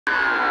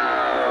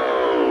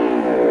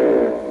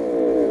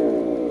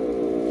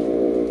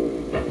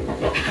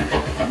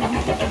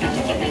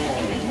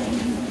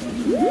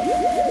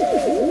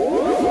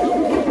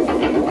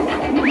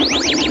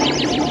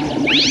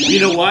You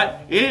know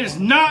what? It is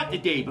not the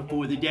day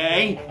before the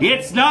day.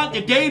 It's not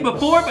the day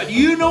before, but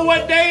you know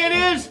what day it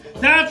is?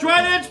 That's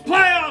right, it's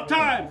playoff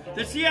time.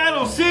 The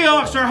Seattle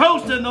Seahawks are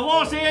hosting the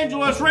Los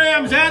Angeles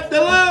Rams at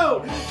the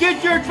Lou.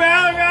 Get your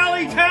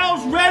rally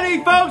towels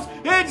ready, folks.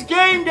 It's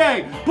game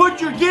day. Put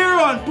your gear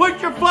on.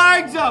 Put your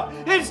flags up.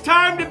 It's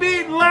time to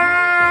be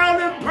loud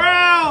and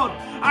proud.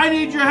 I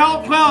need your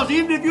help, pals,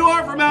 even if you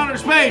are from outer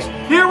space.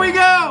 Here we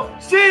go.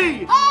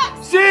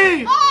 Hawks!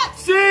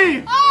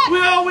 See! Hawks! We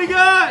all we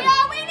got.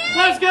 Yeah, we did.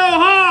 Let's go,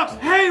 Hawks!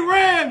 Hey,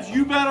 Rams,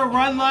 you better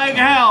run like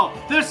hell.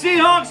 The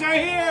Seahawks are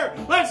here.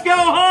 Let's go,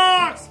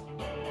 Hawks!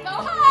 Go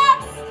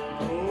Hawks!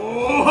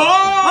 Oh,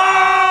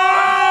 Hawks!